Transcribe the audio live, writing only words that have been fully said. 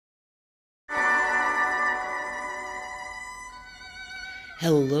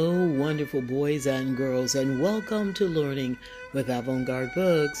Hello, wonderful boys and girls, and welcome to Learning with Avant-Garde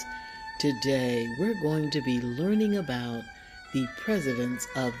Books. Today, we're going to be learning about the presidents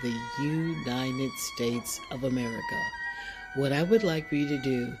of the United States of America. What I would like for you to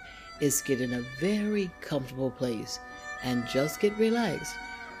do is get in a very comfortable place and just get relaxed,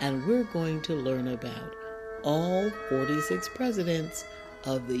 and we're going to learn about all 46 presidents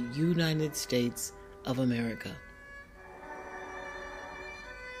of the United States of America.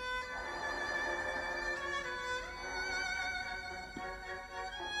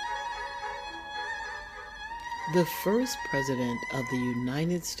 The first president of the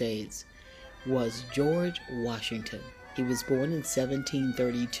United States was George Washington. He was born in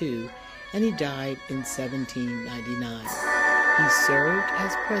 1732 and he died in 1799. He served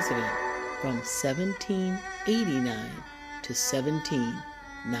as president from 1789 to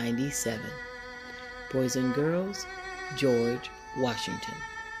 1797. Boys and girls, George Washington.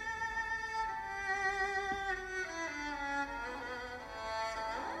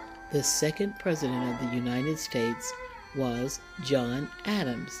 The second president of the United States was John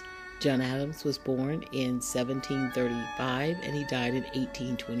Adams. John Adams was born in 1735 and he died in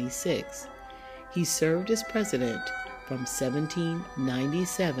 1826. He served as president from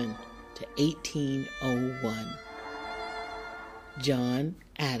 1797 to 1801. John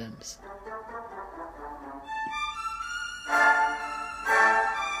Adams.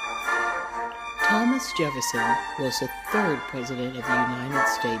 Thomas Jefferson was the third president of the United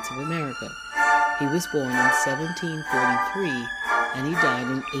States of America. He was born in 1743 and he died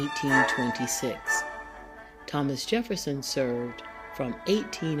in 1826. Thomas Jefferson served from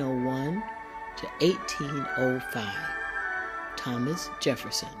 1801 to 1805. Thomas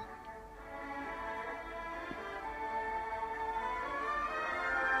Jefferson.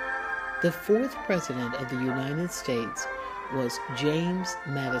 The fourth president of the United States was James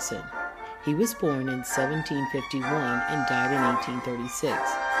Madison. He was born in 1751 and died in 1836.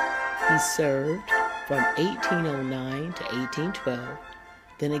 He served from 1809 to 1812,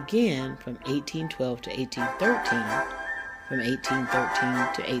 then again from 1812 to 1813, from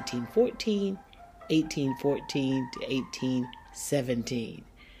 1813 to 1814, 1814 to 1817.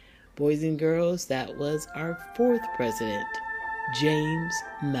 Boys and girls, that was our fourth president, James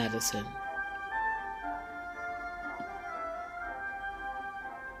Madison.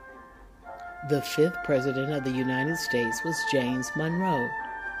 The fifth president of the United States was James Monroe,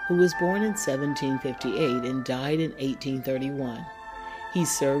 who was born in 1758 and died in 1831. He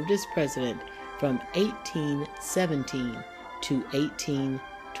served as president from 1817 to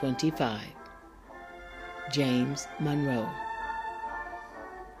 1825. James Monroe.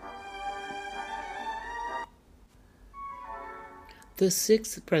 The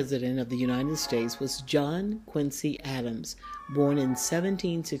sixth president of the United States was John Quincy Adams, born in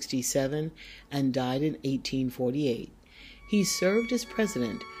 1767 and died in 1848. He served as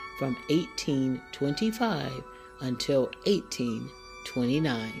president from 1825 until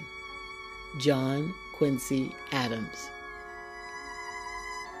 1829. John Quincy Adams.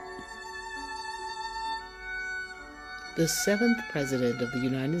 The seventh president of the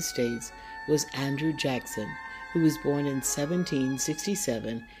United States was Andrew Jackson, who was born in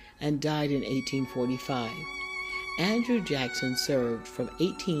 1767 and died in 1845. Andrew Jackson served from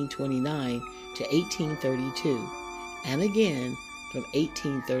 1829 to 1832, and again from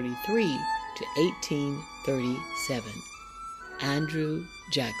 1833 to 1837. Andrew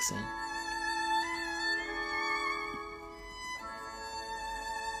Jackson.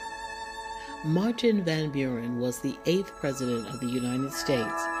 Martin Van Buren was the eighth president of the United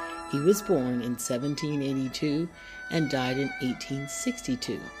States. He was born in 1782 and died in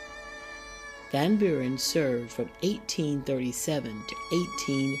 1862. Van Buren served from 1837 to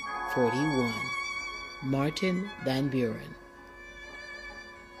 1841. Martin Van Buren.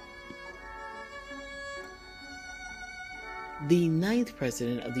 The ninth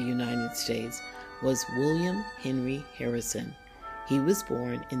president of the United States was William Henry Harrison. He was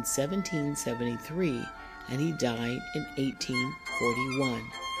born in 1773 and he died in 1841.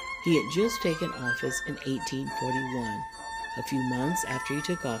 He had just taken office in 1841. A few months after he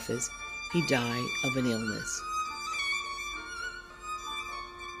took office, he died of an illness.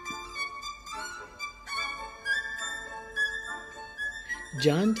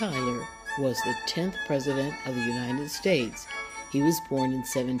 John Tyler was the 10th president of the United States. He was born in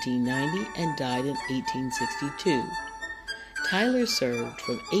 1790 and died in 1862. Tyler served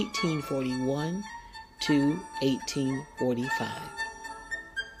from 1841 to 1845.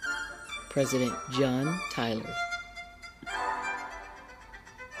 President John Tyler.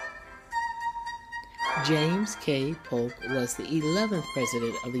 James K. Polk was the 11th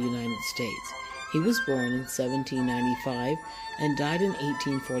President of the United States. He was born in 1795 and died in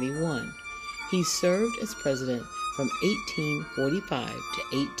 1841. He served as President from 1845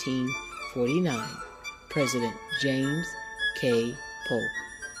 to 1849. President James K. Polk.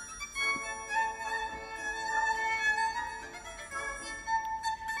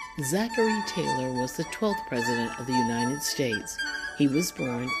 Zachary Taylor was the 12th President of the United States. He was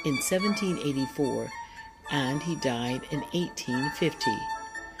born in 1784 and he died in 1850.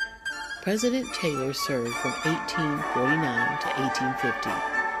 President Taylor served from 1849 to 1850.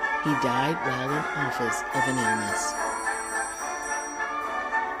 He died while in office of an illness.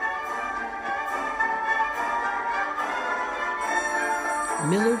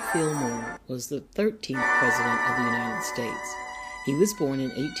 Millard Fillmore was the 13th President of the United States. He was born in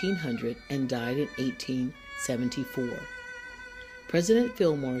 1800 and died in 1874. President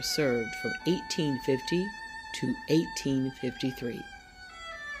Fillmore served from 1850 to 1853.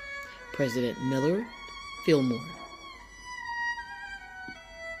 President Millard Fillmore.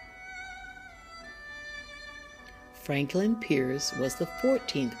 Franklin Pierce was the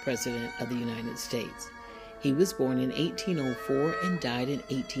 14th President of the United States. He was born in 1804 and died in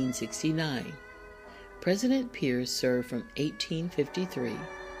 1869. President Pierce served from 1853,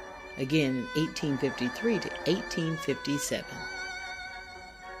 again in 1853 to 1857.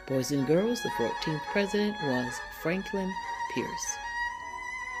 Boys and girls, the 14th President was Franklin Pierce.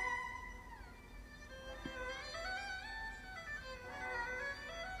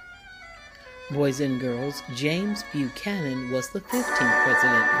 Boys and girls, James Buchanan was the 15th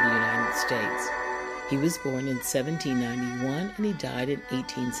President of the United States. He was born in 1791 and he died in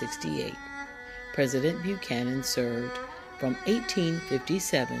 1868. President Buchanan served from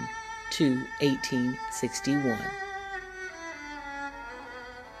 1857 to 1861.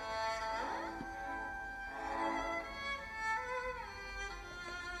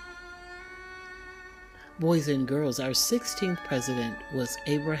 Boys and girls, our 16th President was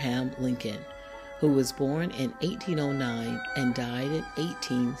Abraham Lincoln, who was born in 1809 and died in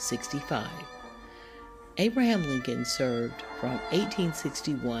 1865. Abraham Lincoln served from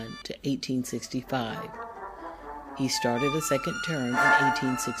 1861 to 1865. He started a second term in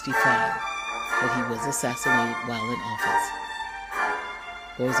 1865, but he was assassinated while in office.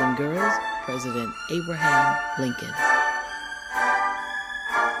 Boys and girls, President Abraham Lincoln.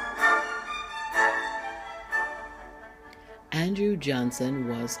 Andrew Johnson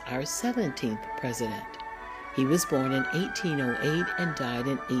was our 17th President. He was born in 1808 and died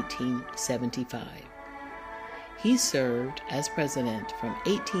in 1875. He served as president from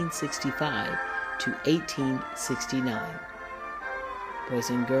 1865 to 1869. Boys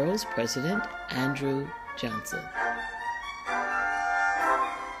and girls, President Andrew Johnson.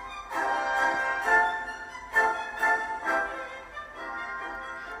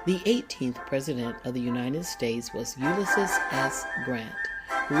 The 18th President of the United States was Ulysses S. Grant,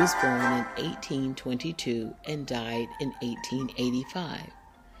 who was born in 1822 and died in 1885.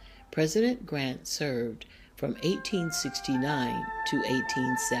 President Grant served from 1869 to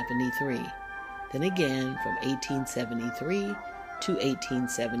 1873, then again from 1873 to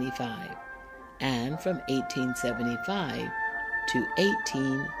 1875, and from 1875 to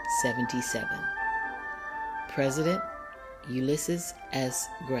 1877. President Ulysses S.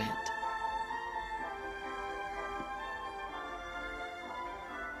 Grant.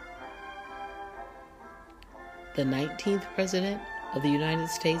 The 19th President of the United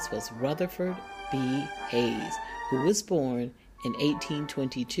States was Rutherford B. Hayes, who was born in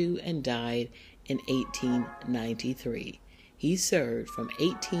 1822 and died in 1893. He served from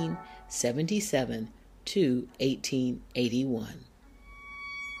 1877 to 1881.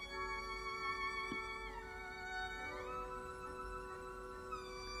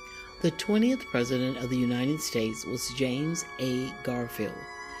 The 20th President of the United States was James A. Garfield.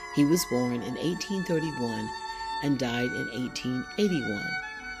 He was born in 1831 and died in 1881.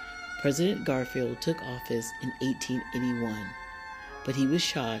 President Garfield took office in 1881, but he was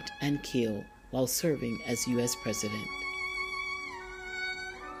shot and killed while serving as U.S. President.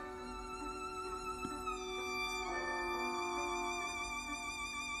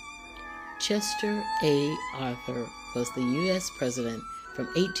 Chester A. Arthur was the U.S. President from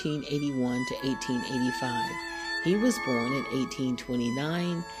 1881 to 1885. He was born in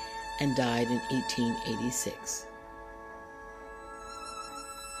 1829 and died in 1886.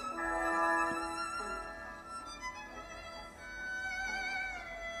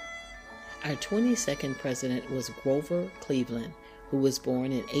 Our 22nd President was Grover Cleveland, who was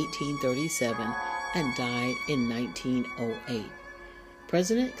born in 1837 and died in 1908.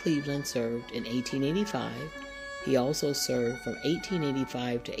 President Cleveland served in 1885. He also served from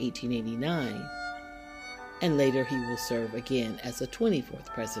 1885 to 1889, and later he will serve again as the 24th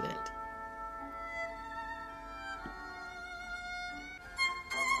president.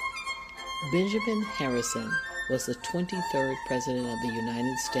 Benjamin Harrison was the 23rd President of the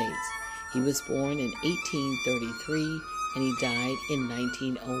United States. He was born in 1833 and he died in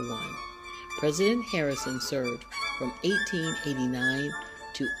 1901. President Harrison served from 1889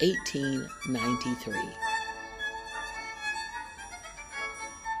 to 1893.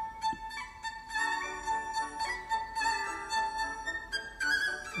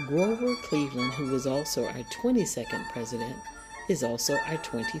 Grover Cleveland, who was also our 22nd president, is also our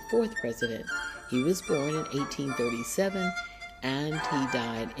 24th president. He was born in 1837 and he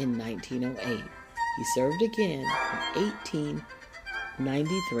died in 1908. He served again from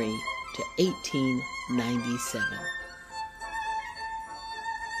 1893 to 1897.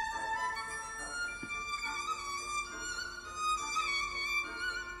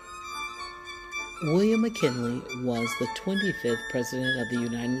 William McKinley was the 25th President of the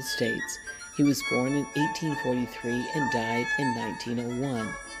United States. He was born in 1843 and died in 1901.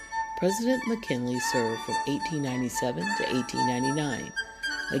 President McKinley served from 1897 to 1899,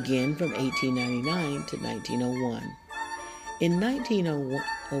 again from 1899 to 1901. In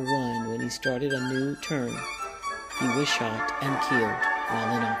 1901, when he started a new term, he was shot and killed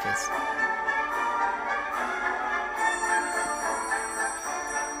while in office.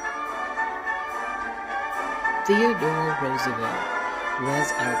 Theodore Roosevelt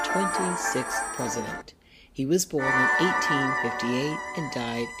was our 26th president. He was born in 1858 and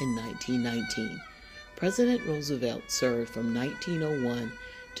died in 1919. President Roosevelt served from 1901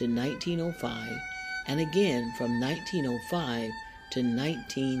 to 1905 and again from 1905 to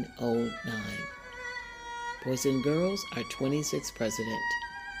 1909. Boys and girls, our 26th president,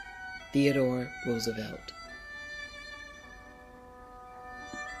 Theodore Roosevelt.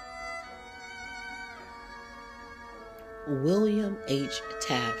 William H.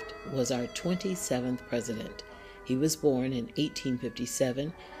 Taft was our 27th president. He was born in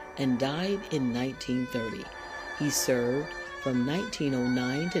 1857 and died in 1930. He served from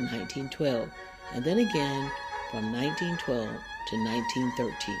 1909 to 1912, and then again from 1912 to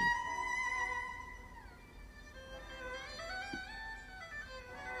 1913.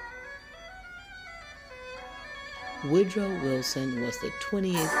 Woodrow Wilson was the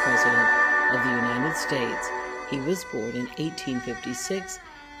 28th president of the United States. He was born in 1856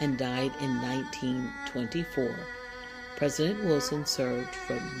 and died in 1924. President Wilson served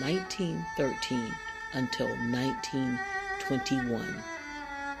from 1913 until 1921.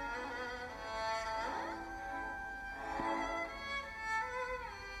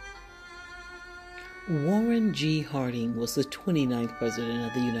 Warren G. Harding was the 29th President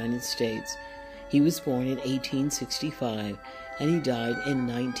of the United States. He was born in 1865 and he died in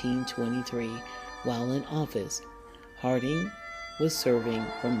 1923. While in office, Harding was serving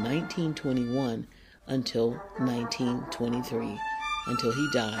from 1921 until 1923, until he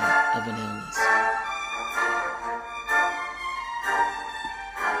died of an illness.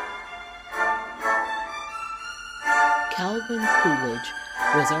 Calvin Coolidge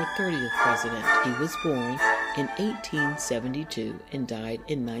was our 30th president. He was born in 1872 and died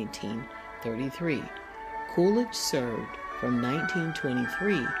in 1933. Coolidge served from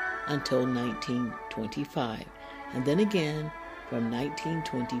 1923 until 1925, and then again from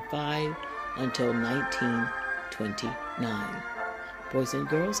 1925 until 1929. Boys and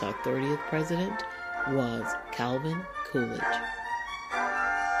girls, our 30th president was Calvin Coolidge.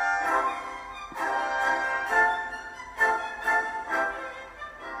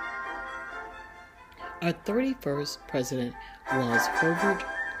 Our 31st president was Herbert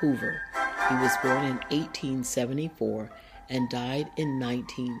Hoover. He was born in 1874 and died in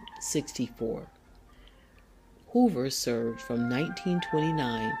 1964. Hoover served from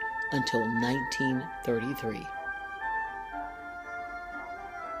 1929 until 1933.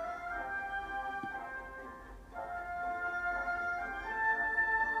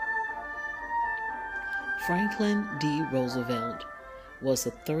 Franklin D. Roosevelt was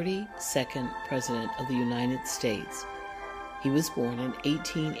the 32nd President of the United States. He was born in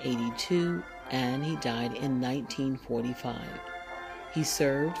 1882 and he died in 1945. He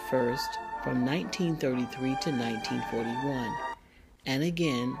served first from 1933 to 1941, and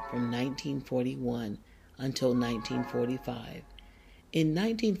again from 1941 until 1945. In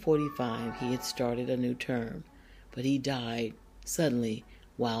 1945, he had started a new term, but he died suddenly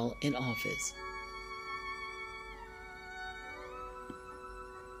while in office.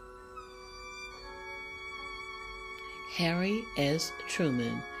 Harry S.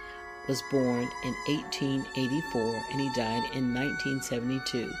 Truman was born in 1884 and he died in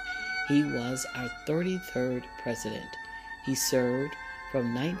 1972. He was our 33rd president. He served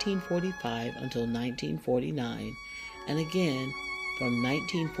from 1945 until 1949 and again from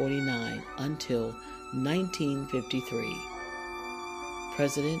 1949 until 1953.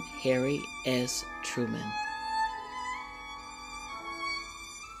 President Harry S. Truman.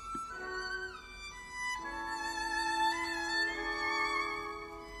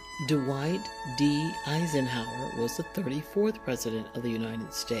 Dwight D. Eisenhower was the 34th President of the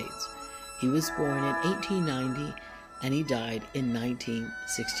United States. He was born in 1890 and he died in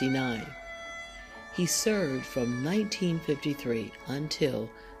 1969. He served from 1953 until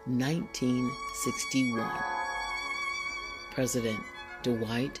 1961. President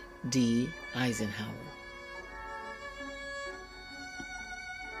Dwight D. Eisenhower.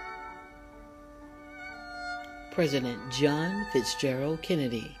 President John Fitzgerald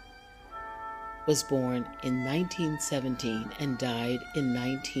Kennedy was born in 1917 and died in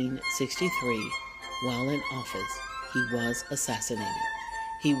 1963. While in office, he was assassinated.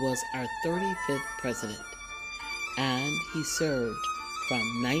 He was our 35th president, and he served from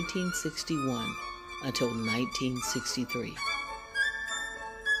 1961 until 1963.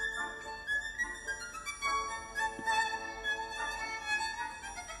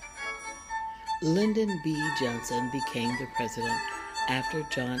 Lyndon B. Johnson became the president after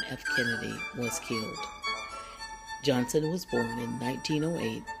John F. Kennedy was killed. Johnson was born in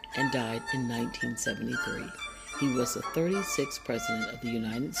 1908 and died in 1973. He was the 36th President of the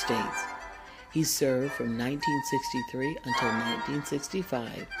United States. He served from 1963 until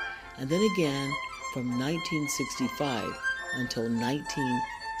 1965, and then again from 1965 until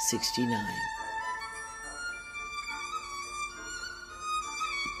 1969.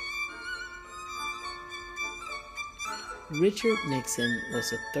 Richard Nixon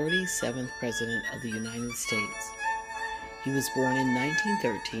was the 37th President of the United States. He was born in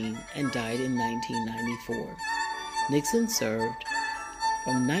 1913 and died in 1994. Nixon served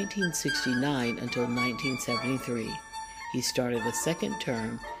from 1969 until 1973. He started a second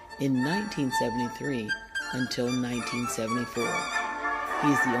term in 1973 until 1974.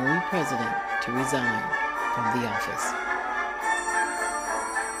 He is the only president to resign from the office.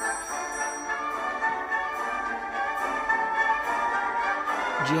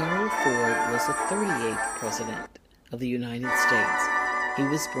 Gerald Ford was the 38th President of the United States. He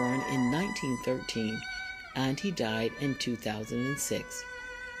was born in 1913 and he died in 2006.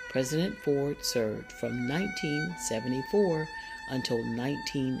 President Ford served from 1974 until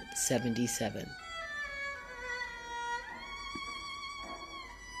 1977.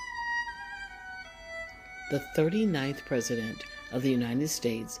 The 39th President of the United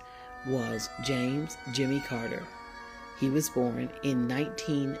States was James Jimmy Carter. He was born in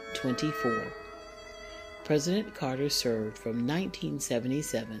 1924. President Carter served from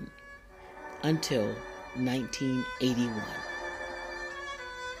 1977 until 1981.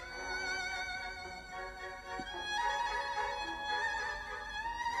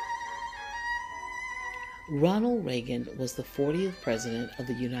 Ronald Reagan was the 40th President of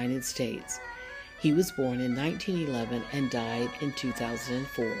the United States. He was born in 1911 and died in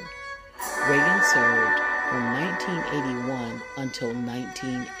 2004. Reagan served from 1981 until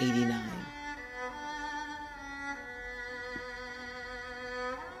 1989.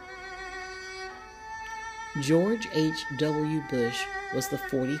 George H.W. Bush was the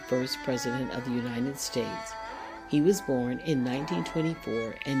 41st President of the United States. He was born in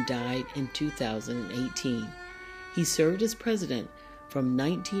 1924 and died in 2018. He served as president from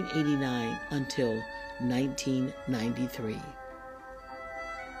 1989 until 1993.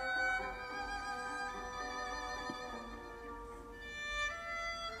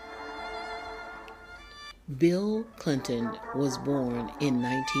 Bill Clinton was born in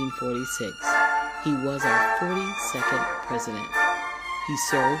 1946. He was our 42nd president. He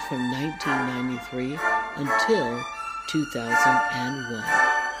served from 1993 until 2001.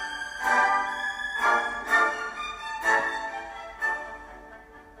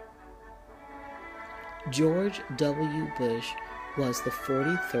 George W. Bush was the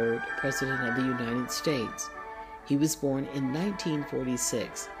 43rd President of the United States. He was born in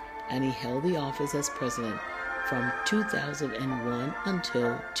 1946 and he held the office as president from 2001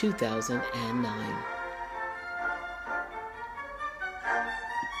 until 2009.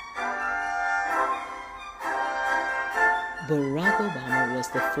 Barack Obama was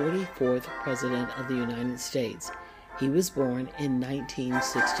the 44th President of the United States. He was born in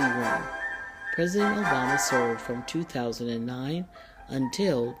 1961. President Obama served from 2009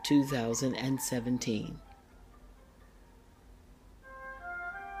 until 2017.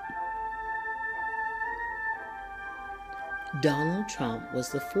 Donald Trump was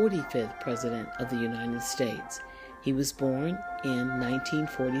the 45th President of the United States. He was born in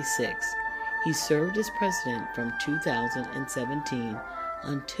 1946. He served as president from 2017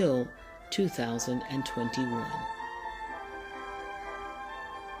 until 2021.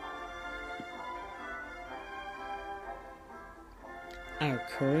 Our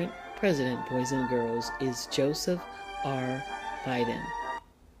current president, boys and girls, is Joseph R. Biden.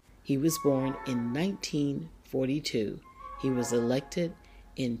 He was born in 1942. He was elected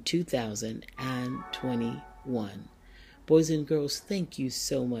in 2021. Boys and girls, thank you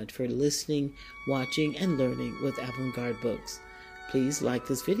so much for listening, watching, and learning with Avant-Garde Books. Please like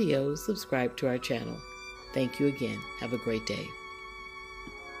this video, subscribe to our channel. Thank you again. Have a great day.